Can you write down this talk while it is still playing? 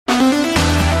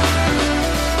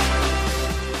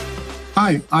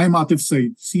Hi, I'm Atif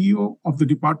Saeed, CEO of the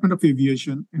Department of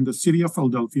Aviation in the city of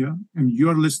Philadelphia, and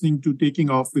you're listening to Taking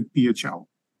Off with PHL,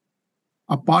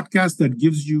 a podcast that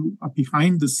gives you a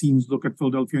behind the scenes look at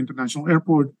Philadelphia International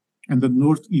Airport and the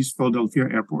Northeast Philadelphia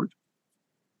Airport.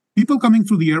 People coming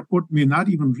through the airport may not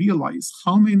even realize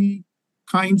how many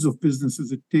kinds of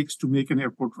businesses it takes to make an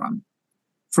airport run.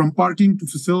 From parking to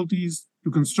facilities to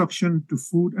construction to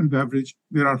food and beverage,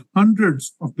 there are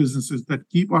hundreds of businesses that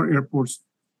keep our airports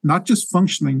not just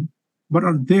functioning, but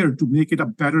are there to make it a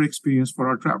better experience for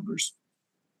our travelers.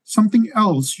 Something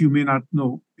else you may not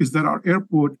know is that our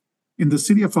airport in the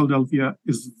city of Philadelphia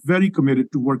is very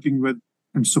committed to working with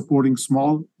and supporting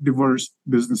small, diverse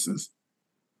businesses.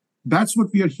 That's what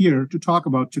we are here to talk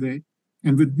about today.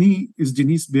 And with me is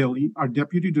Denise Bailey, our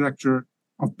Deputy Director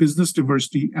of Business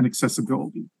Diversity and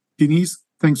Accessibility. Denise,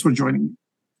 thanks for joining me.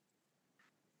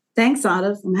 Thanks,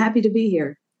 Atif. I'm happy to be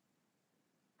here.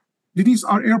 Denise,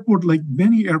 our airport, like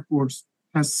many airports,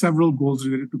 has several goals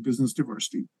related to business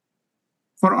diversity.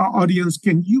 For our audience,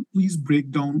 can you please break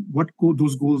down what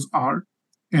those goals are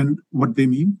and what they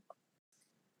mean?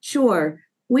 Sure.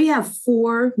 We have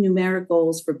 4 numeric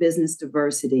goals for business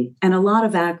diversity and a lot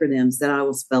of acronyms that I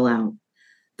will spell out.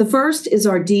 The first is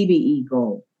our DBE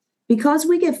goal. Because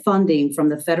we get funding from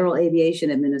the Federal Aviation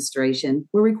Administration,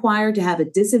 we're required to have a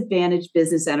disadvantaged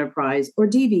business enterprise or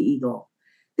DBE goal.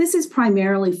 This is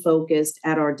primarily focused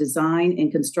at our design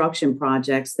and construction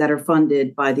projects that are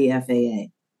funded by the FAA.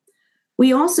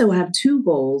 We also have 2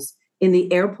 goals in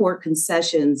the Airport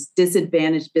Concessions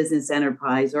Disadvantaged Business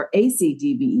Enterprise, or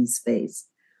ACDBE space.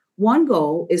 One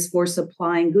goal is for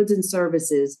supplying goods and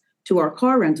services to our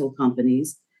car rental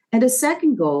companies, and a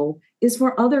second goal is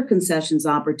for other concessions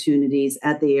opportunities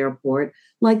at the airport,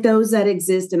 like those that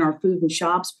exist in our food and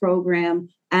shops program,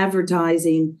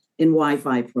 advertising, and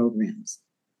Wi-Fi programs.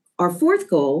 Our 4th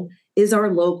goal is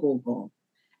our local goal.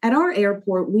 At our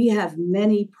airport, we have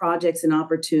many projects and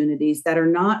opportunities that are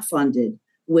not funded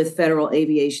with Federal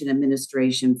Aviation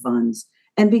Administration funds.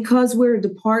 And because we're a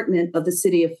department of the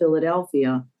city of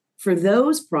Philadelphia, for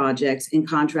those projects and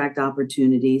contract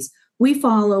opportunities, we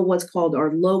follow what's called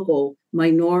our local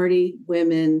minority,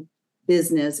 women,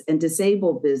 business, and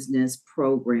disabled business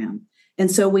program. And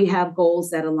so we have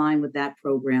goals that align with that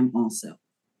program also.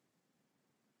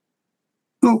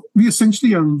 So we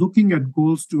essentially are looking at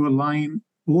goals to align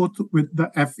both with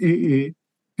the FAA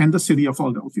and the city of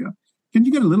Philadelphia. Can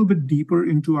you get a little bit deeper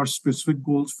into our specific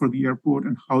goals for the airport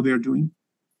and how they're doing?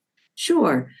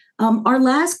 Sure. Our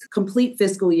last complete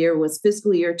fiscal year was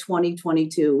fiscal year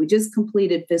 2022. We just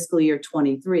completed fiscal year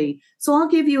 23. So I'll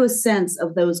give you a sense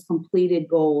of those completed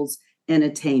goals and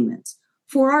attainments.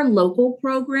 For our local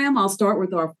program, I'll start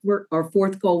with our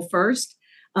 4th goal first.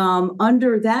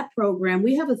 Under that program,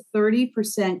 we have a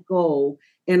 30% goal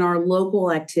in our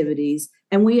local activities,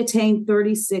 and we attained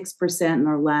 36% in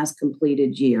our last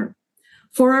completed year.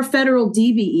 For our federal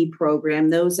DBE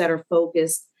program, those that are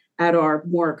focused at our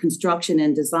more construction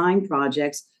and design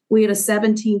projects, we had a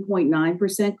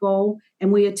 17.9% goal,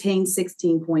 and we attained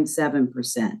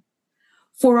 16.7%.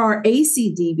 For our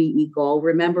ACDBE goal,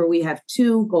 remember we have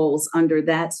 2 goals under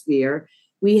that sphere.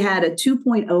 We had a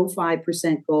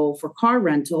 2.05% goal for car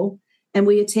rental, and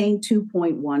we attained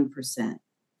 2.1%.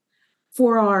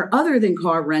 For our other than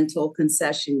car rental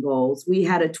concession goals, we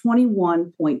had a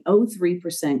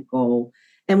 21.03% goal,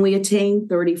 and we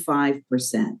attained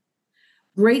 35%.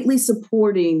 Greatly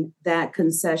supporting that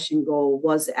concession goal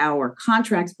was our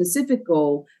contract-specific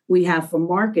goal we have for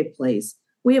Marketplace.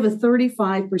 We have a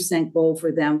 35% goal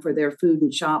for them for their food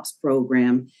and shops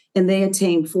program, and they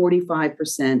attained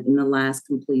 45% in the last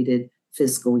completed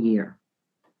fiscal year.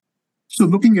 So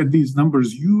looking at these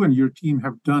numbers, you and your team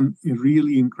have done a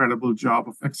really incredible job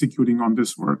of executing on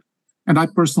this work. And I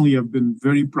personally have been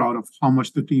very proud of how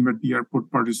much the team at the airport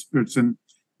participates in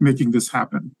making this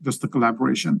happen, just the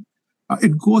collaboration.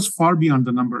 It goes far beyond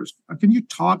the numbers. Can you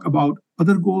talk about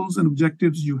other goals and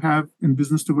objectives you have in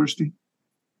business diversity?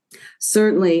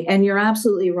 Certainly. And you're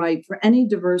absolutely right. For any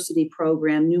diversity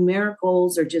program, numeric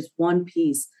goals are just one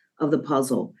piece of the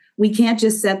puzzle. We can't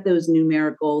just set those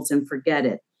numeric goals and forget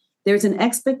it. There's an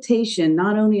expectation,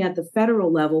 not only at the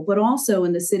federal level, but also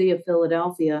in the city of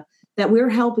Philadelphia, that we're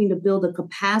helping to build a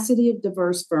capacity of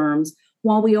diverse firms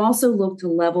while we also look to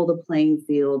level the playing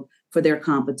field for their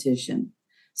competition.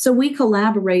 So we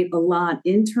collaborate a lot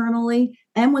internally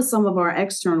and with some of our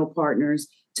external partners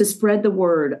to spread the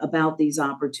word about these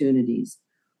opportunities.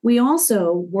 We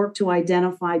also work to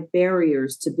identify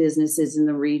barriers to businesses in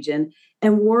the region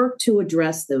and work to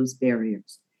address those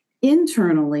barriers.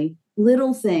 Internally,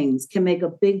 little things can make a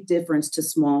big difference to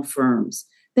small firms.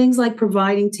 Things like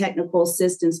providing technical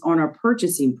assistance on our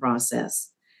purchasing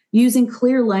process, using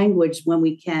clear language when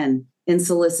we can in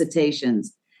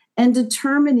solicitations, and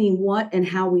determining what and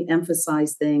how we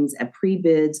emphasize things at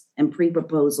pre-bids and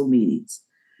pre-proposal meetings.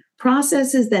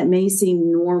 Processes that may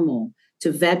seem normal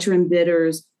to veteran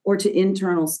bidders or to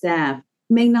internal staff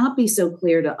may not be so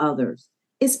clear to others,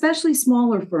 especially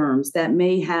smaller firms that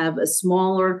may have a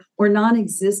smaller or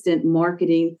non-existent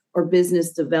marketing or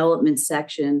business development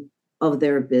section of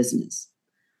their business.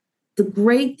 The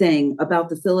great thing about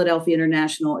the Philadelphia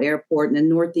International Airport and the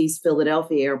Northeast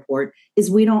Philadelphia Airport is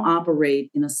we don't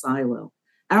operate in a silo.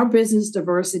 Our business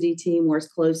diversity team works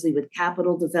closely with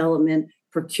capital development,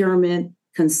 procurement,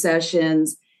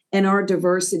 concessions, and our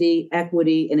diversity,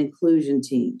 equity, and inclusion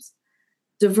teams.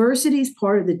 Diversity is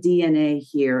part of the DNA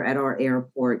here at our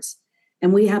airports,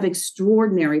 and we have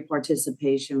extraordinary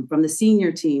participation from the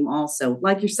senior team also,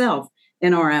 like yourself,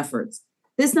 in our efforts.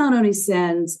 This not only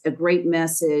sends a great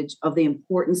message of the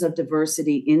importance of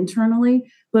diversity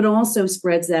internally, but also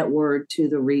spreads that word to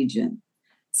the region.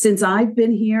 Since I've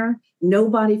been here,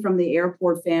 nobody from the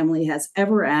airport family has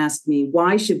ever asked me,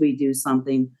 why should we do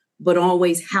something, but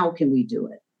always, how can we do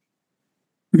it?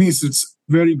 Denise, it's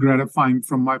very gratifying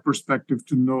from my perspective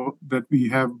to know that we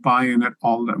have buy-in at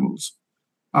all levels.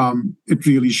 It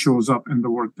really shows up in the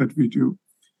work that we do.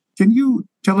 Can you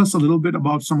tell us a little bit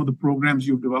about some of the programs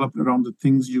you've developed around the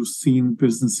things you've seen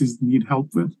businesses need help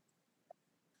with?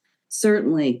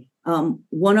 Certainly.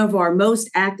 One of our most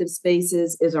active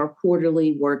spaces is our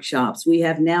quarterly workshops. We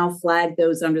have now flagged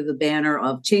those under the banner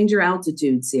of Change Your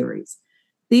Altitude series.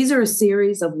 These are a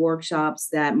series of workshops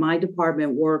that my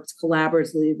department works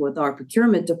collaboratively with our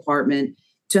procurement department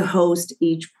to host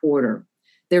each quarter.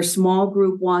 They're small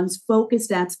group ones focused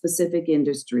at specific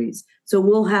industries. So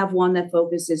we'll have one that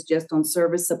focuses just on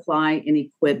service supply and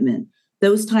equipment.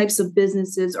 Those types of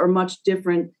businesses are much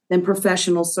different than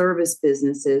professional service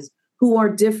businesses who are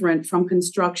different from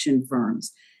construction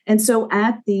firms. And so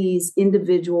at these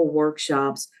individual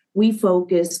workshops, we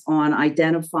focus on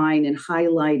identifying and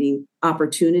highlighting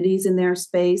opportunities in their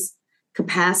space,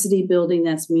 capacity building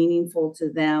that's meaningful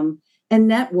to them, and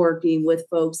networking with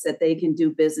folks that they can do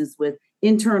business with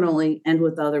internally and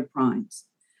with other primes.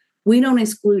 We don't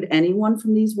exclude anyone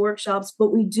from these workshops,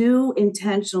 but we do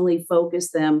intentionally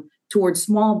focus them towards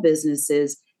small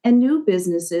businesses and new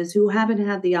businesses who haven't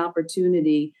had the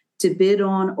opportunity to bid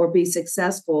on or be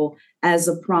successful as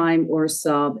a prime or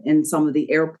sub in some of the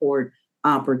airport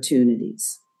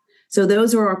opportunities. So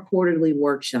those are our quarterly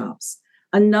workshops.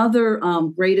 Another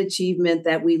great achievement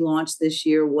that we launched this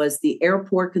year was the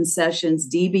Airport Concessions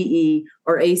DBE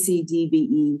or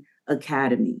ACDBE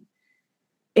Academy.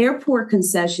 Airport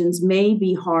concessions may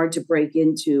be hard to break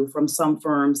into from some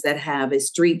firms that have a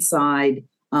street side,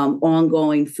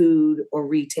 ongoing food or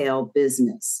retail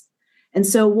business. And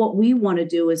so what we want to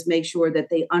do is make sure that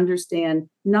they understand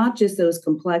not just those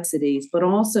complexities, but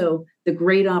also the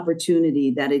great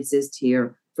opportunity that exists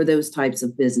here for those types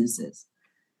of businesses.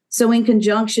 So in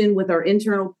conjunction with our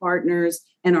internal partners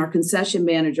and our concession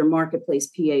manager marketplace,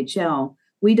 PHL,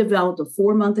 we developed a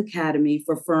 4-month academy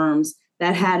for firms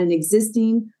that had an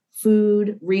existing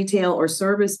food, retail, or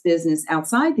service business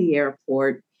outside the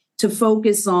airport to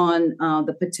focus on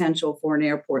the potential for an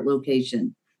airport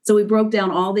location. So we broke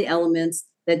down all the elements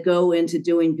that go into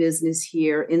doing business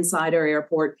here inside our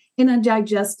airport in a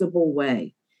digestible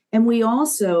way. And we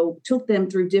also took them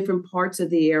through different parts of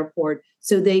the airport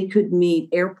so they could meet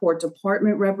airport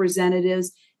department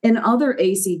representatives and other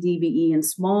ACDBE and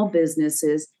small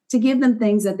businesses to give them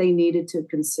things that they needed to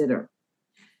consider.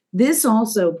 This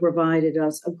also provided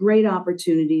us a great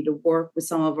opportunity to work with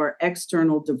some of our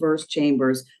external diverse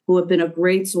chambers who have been a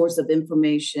great source of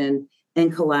information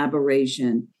and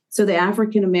collaboration. So the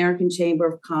African American Chamber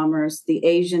of Commerce, the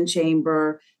Asian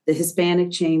Chamber, the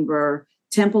Hispanic Chamber,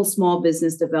 Temple Small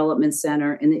Business Development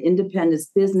Center, and the Independent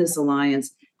Business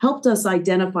Alliance helped us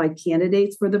identify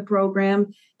candidates for the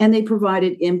program, and they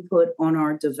provided input on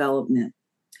our development.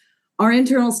 Our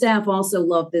internal staff also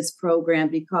loved this program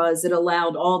because it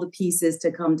allowed all the pieces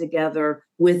to come together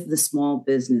with the small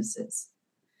businesses.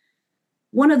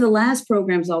 One of the last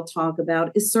programs I'll talk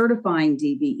about is certifying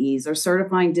DBEs or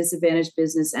certifying disadvantaged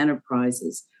business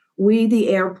enterprises. We, the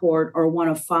airport, are one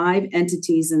of 5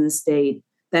 entities in the state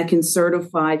that can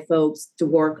certify folks to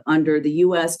work under the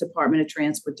U.S. Department of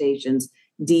Transportation's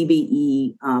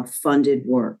DBE funded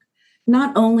work.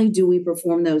 Not only do we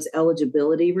perform those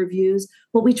eligibility reviews,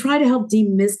 but we try to help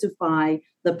demystify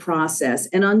the process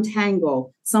and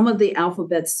untangle some of the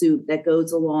alphabet soup that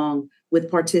goes along with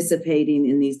participating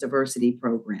in these diversity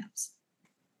programs.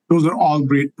 Those are all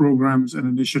great programs and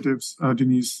initiatives,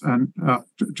 Denise, and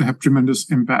to have tremendous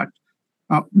impact.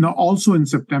 Now, also in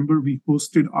September, we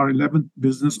hosted our 11th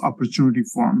Business Opportunity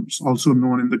Forums, also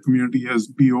known in the community as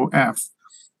BOF.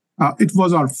 It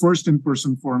was our first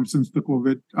in-person forum since the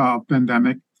COVID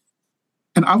pandemic,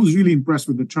 and I was really impressed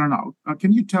with the turnout.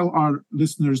 Can you tell our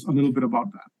listeners a little bit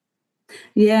about that?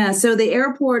 Yeah, so the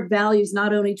airport values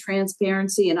not only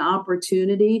transparency and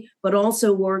opportunity, but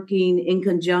also working in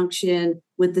conjunction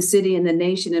with the city and the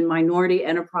nation in Minority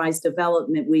Enterprise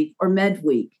Development Week, or Med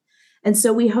Week. And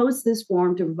so we host this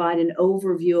forum to provide an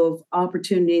overview of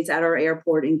opportunities at our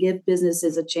airport and give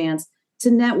businesses a chance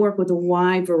to network with a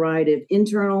wide variety of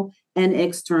internal and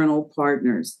external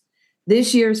partners.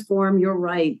 This year's forum, you're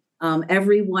right,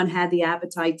 everyone had the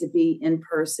appetite to be in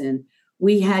person.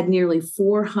 We had nearly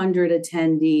 400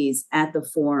 attendees at the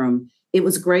forum. It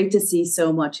was great to see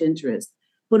so much interest,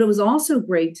 but it was also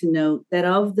great to note that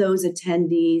of those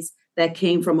attendees that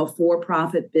came from a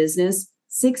for-profit business,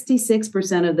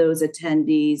 66% of those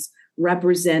attendees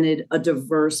represented a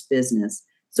diverse business.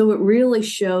 So it really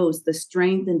shows the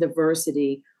strength and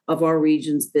diversity of our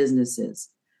region's businesses.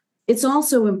 It's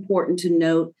also important to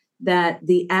note that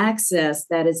the access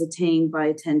that is attained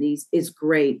by attendees is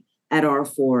great at our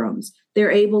forums.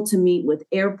 They're able to meet with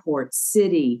airport,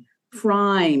 city,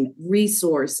 prime,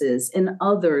 resources, and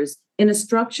others in a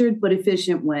structured but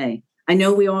efficient way. I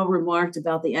know we all remarked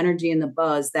about the energy and the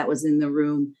buzz that was in the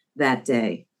room that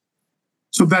day.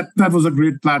 So that was a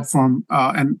great platform,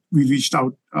 and we reached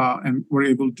out and were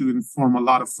able to inform a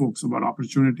lot of folks about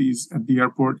opportunities at the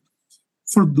airport.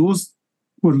 For those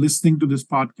who are listening to this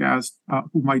podcast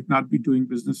who might not be doing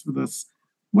business with us,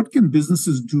 what can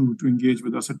businesses do to engage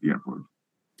with us at the airport?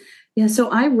 Yeah, so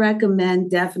I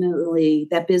recommend definitely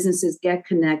that businesses get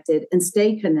connected and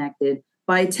stay connected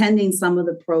by attending some of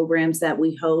the programs that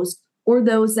we host or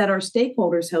those that our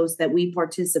stakeholders host that we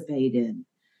participate in.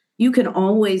 You can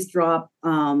always drop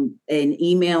an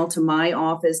email to my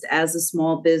office as a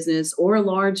small business or a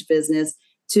large business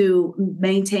to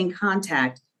maintain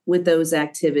contact with those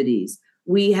activities.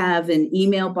 We have an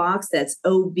email box that's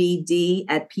obd@phl.org.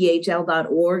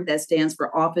 That stands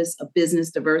for Office of Business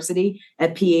Diversity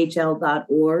at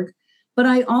phl.org. But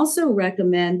I also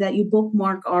recommend that you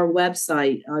bookmark our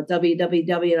website,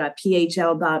 www.phl.org,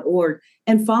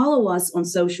 and follow us on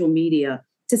social media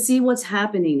to see what's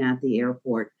happening at the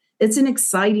airport. It's an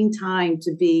exciting time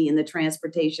to be in the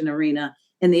transportation arena,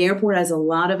 and the airport has a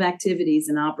lot of activities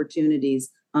and opportunities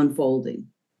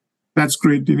unfolding. That's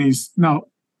great, Denise. Now,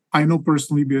 I know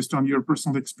personally, based on your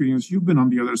personal experience, you've been on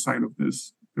the other side of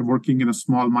this. You're working in a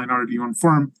small minority-owned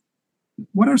firm.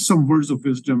 What are some words of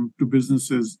wisdom to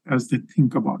businesses as they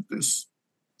think about this?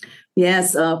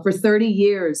 Yes, for 30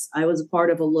 years, I was a part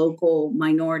of a local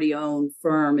minority-owned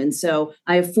firm. And so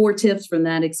I have 4 tips from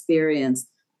that experience.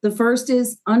 The first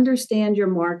is understand your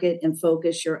market and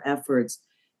focus your efforts.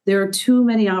 There are too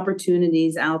many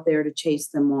opportunities out there to chase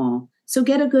them all. So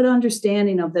get a good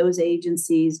understanding of those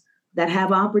agencies that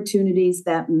have opportunities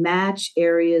that match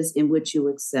areas in which you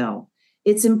excel.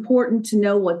 It's important to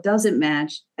know what doesn't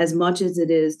match as much as it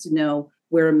is to know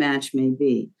where a match may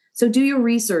be. So do your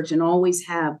research and always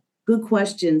have good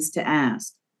questions to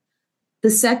ask. The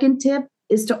second tip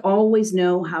is to always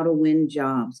know how to win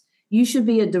jobs. You should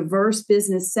be a diverse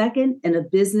business second and a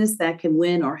business that can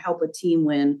win or help a team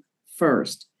win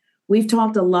first. We've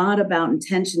talked a lot about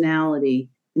intentionality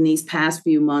in these past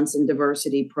few months in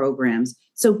diversity programs.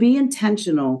 So be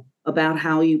intentional about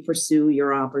how you pursue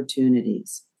your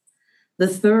opportunities. The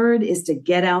third is to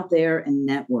get out there and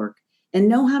network and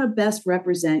know how to best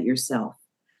represent yourself.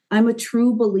 I'm a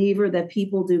true believer that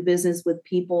people do business with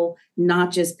people,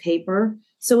 not just paper.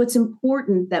 So it's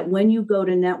important that when you go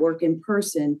to network in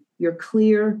person, you're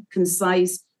clear,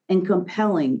 concise, and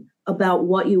compelling about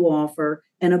what you offer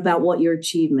and about what your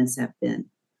achievements have been.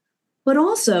 But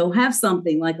also have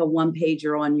something like a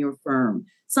one-pager on your firm,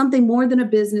 something more than a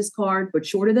business card, but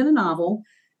shorter than a novel,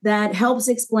 that helps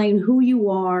explain who you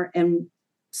are and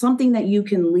something that you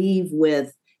can leave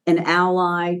with an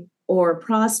ally or a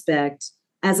prospect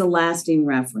as a lasting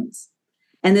reference.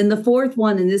 And then the fourth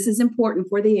one, and this is important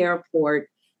for the airport,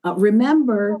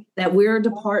 remember that we're a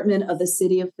department of the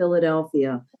city of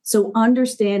Philadelphia. So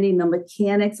understanding the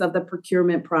mechanics of the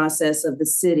procurement process of the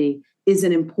city is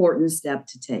an important step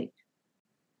to take.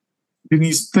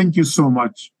 Denise, thank you so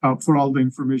much for all the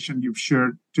information you've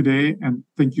shared today. And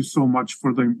thank you so much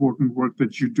for the important work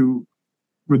that you do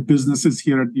with businesses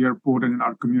here at the airport and in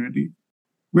our community.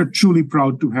 We're truly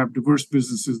proud to have diverse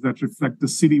businesses that reflect the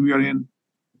city we are in.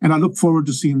 And I look forward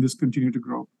to seeing this continue to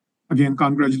grow. Again,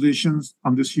 congratulations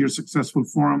on this year's successful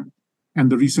forum.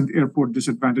 and the recent Airport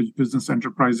Disadvantaged Business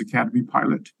Enterprise Academy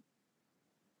pilot.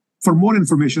 For more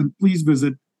information, please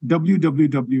visit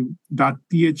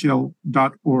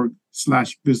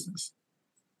www.phl.org/business.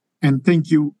 And thank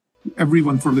you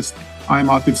everyone for listening. I'm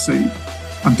Atif Saeed.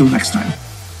 Until next time.